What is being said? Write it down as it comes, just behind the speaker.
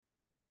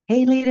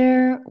Hey,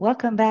 leader,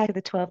 welcome back to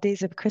the 12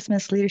 Days of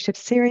Christmas Leadership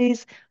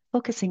Series,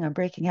 focusing on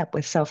breaking up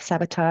with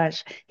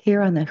self-sabotage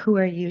here on the Who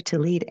Are You to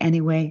Lead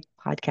Anyway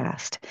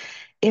podcast.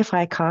 If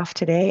I cough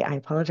today, I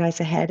apologize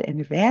ahead in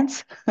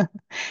advance.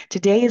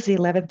 Today is the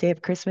 11th day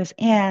of Christmas,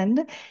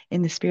 and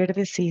in the spirit of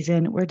the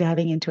season, we're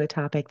diving into a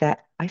topic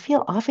that I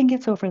feel often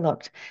gets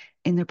overlooked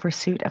in the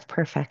pursuit of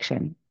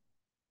perfection,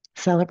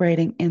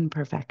 celebrating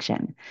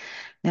imperfection.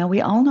 Now,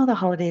 we all know the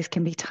holidays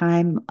can be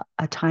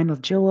a time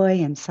of joy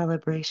and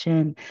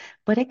celebration,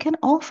 but it can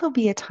also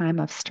be a time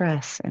of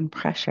stress and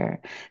pressure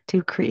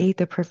to create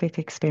the perfect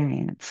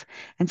experience.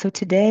 And so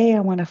today I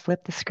want to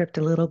flip the script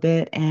a little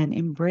bit and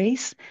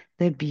embrace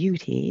the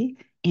beauty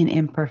in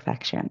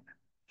imperfection.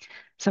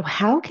 So,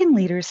 how can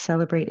leaders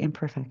celebrate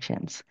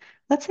imperfections?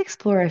 Let's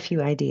explore a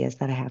few ideas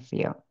that I have for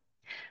you.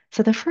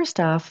 So, the first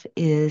off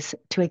is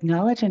to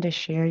acknowledge and to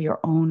share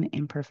your own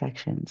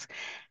imperfections.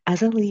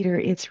 As a leader,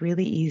 it's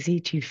really easy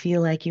to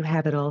feel like you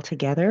have it all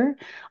together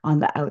on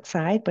the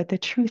outside, but the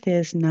truth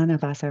is, none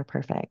of us are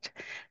perfect.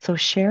 So,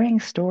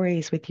 sharing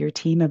stories with your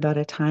team about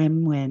a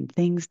time when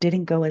things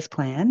didn't go as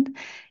planned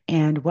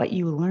and what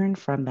you learned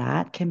from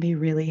that can be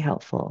really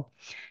helpful.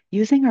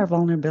 Using our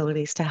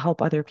vulnerabilities to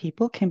help other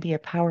people can be a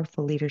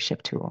powerful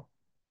leadership tool.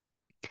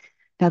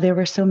 Now, there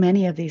were so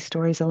many of these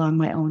stories along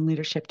my own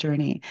leadership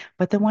journey,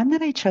 but the one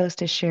that I chose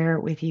to share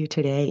with you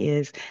today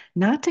is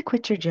not to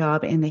quit your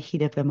job in the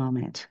heat of the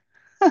moment.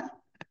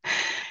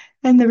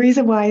 And the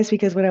reason why is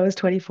because when I was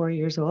 24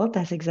 years old,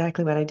 that's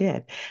exactly what I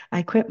did.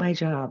 I quit my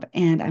job,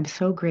 and I'm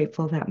so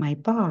grateful that my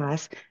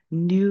boss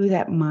knew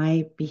that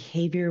my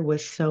behavior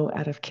was so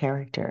out of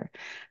character.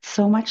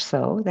 So much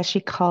so that she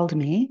called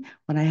me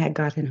when I had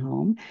gotten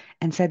home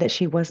and said that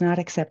she was not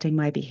accepting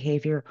my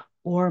behavior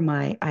or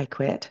my I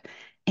quit,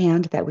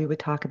 and that we would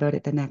talk about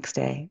it the next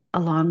day,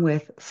 along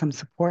with some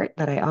support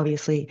that I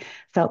obviously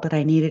felt that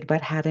I needed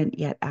but hadn't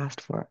yet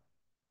asked for.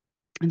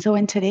 And so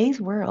in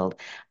today's world,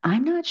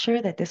 I'm not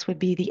sure that this would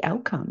be the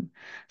outcome.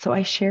 So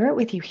I share it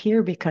with you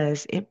here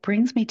because it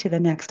brings me to the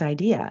next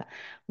idea,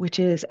 which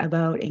is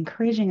about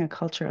encouraging a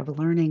culture of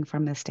learning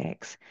from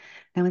mistakes.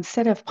 Now,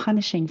 instead of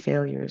punishing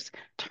failures,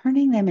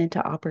 turning them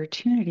into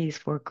opportunities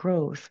for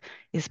growth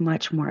is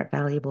much more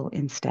valuable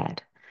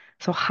instead.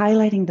 So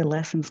highlighting the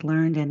lessons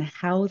learned and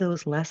how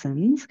those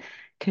lessons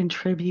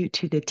contribute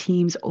to the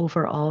team's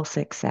overall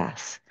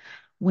success.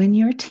 When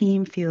your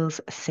team feels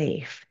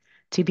safe,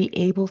 to be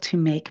able to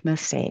make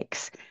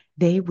mistakes,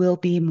 they will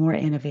be more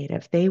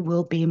innovative. They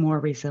will be more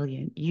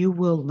resilient. You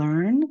will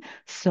learn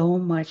so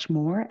much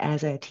more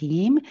as a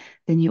team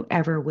than you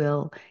ever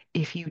will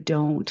if you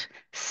don't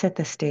set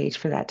the stage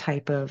for that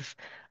type of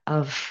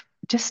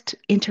just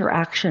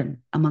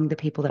interaction among the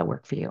people that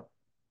work for you.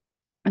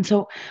 And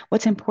so,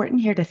 what's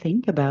important here to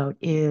think about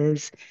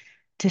is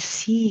to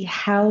see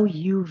how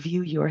you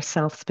view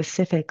yourself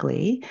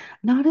specifically,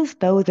 not as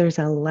though there's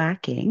a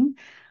lacking,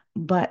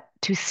 but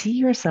to see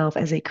yourself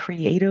as a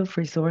creative,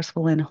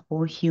 resourceful, and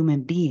whole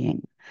human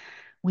being.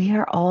 We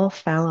are all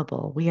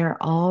fallible. We are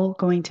all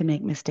going to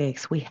make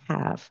mistakes. We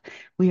have.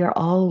 We are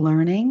all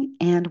learning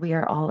and we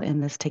are all in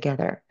this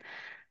together.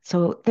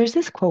 So there's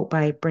this quote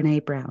by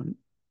Brene Brown,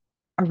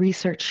 a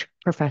research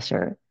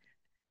professor,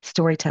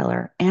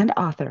 storyteller, and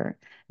author,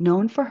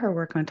 known for her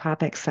work on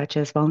topics such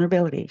as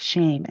vulnerability,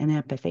 shame, and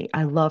empathy.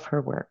 I love her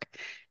work.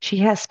 She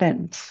has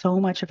spent so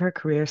much of her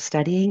career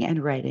studying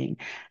and writing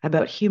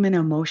about human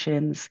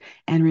emotions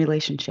and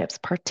relationships,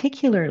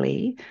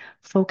 particularly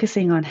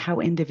focusing on how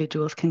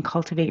individuals can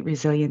cultivate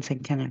resilience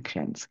and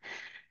connections.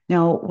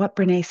 Now, what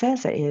Brene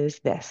says is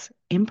this: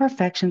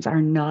 imperfections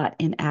are not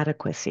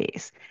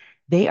inadequacies.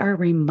 They are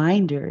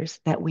reminders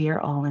that we are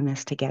all in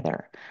this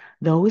together.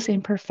 Those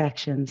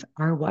imperfections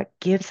are what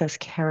gives us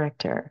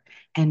character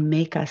and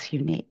make us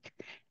unique.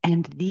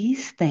 And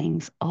these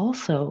things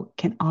also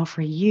can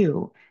offer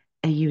you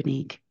a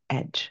unique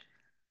edge.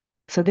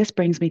 So, this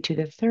brings me to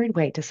the third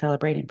way to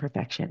celebrate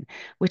imperfection,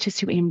 which is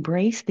to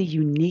embrace the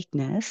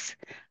uniqueness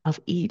of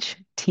each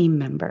team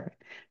member.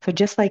 So,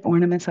 just like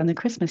ornaments on the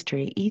Christmas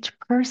tree, each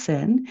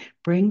person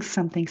brings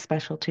something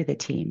special to the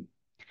team.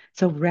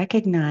 So,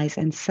 recognize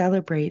and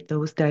celebrate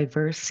those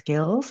diverse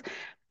skills,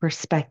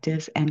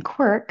 perspectives, and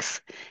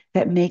quirks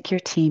that make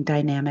your team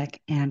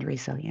dynamic and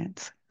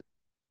resilient.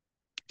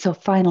 So,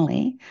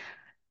 finally,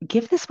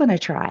 give this one a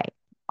try.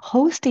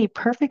 Host a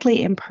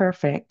perfectly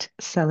imperfect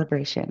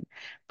celebration.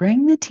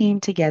 Bring the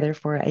team together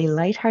for a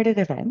lighthearted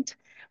event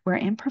where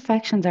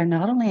imperfections are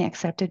not only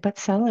accepted but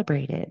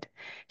celebrated.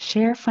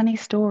 Share funny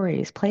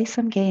stories, play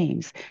some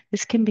games.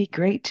 This can be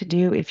great to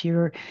do if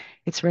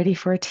it's ready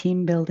for a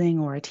team building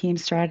or a team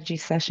strategy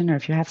session, or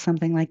if you have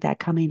something like that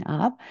coming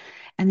up.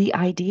 And the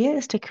idea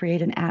is to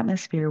create an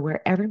atmosphere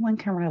where everyone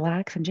can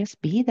relax and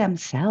just be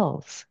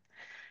themselves.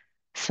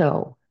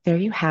 So there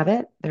you have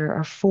it. There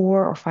are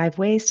 4 or 5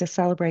 ways to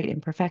celebrate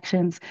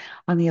imperfections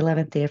on the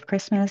 11th day of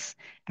Christmas.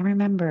 And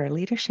remember,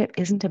 leadership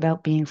isn't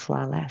about being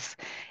flawless.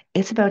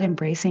 It's about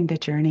embracing the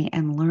journey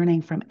and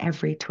learning from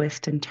every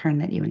twist and turn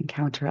that you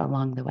encounter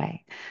along the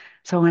way.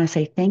 So I want to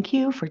say thank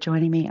you for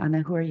joining me on the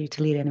Who Are You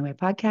to Lead Anyway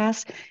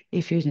podcast.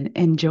 If you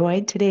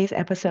enjoyed today's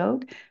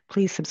episode,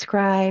 please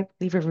subscribe,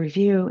 leave a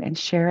review, and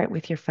share it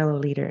with your fellow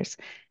leaders.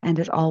 And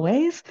as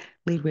always,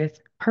 lead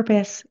with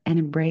purpose and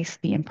embrace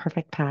the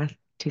imperfect path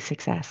to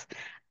success.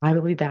 I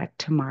will be back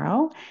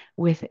tomorrow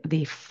with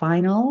the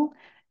final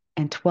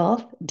and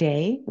 12th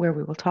day where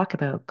we will talk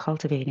about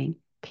cultivating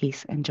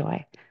peace and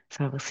joy.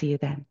 So I will see you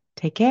then.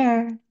 Take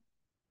care.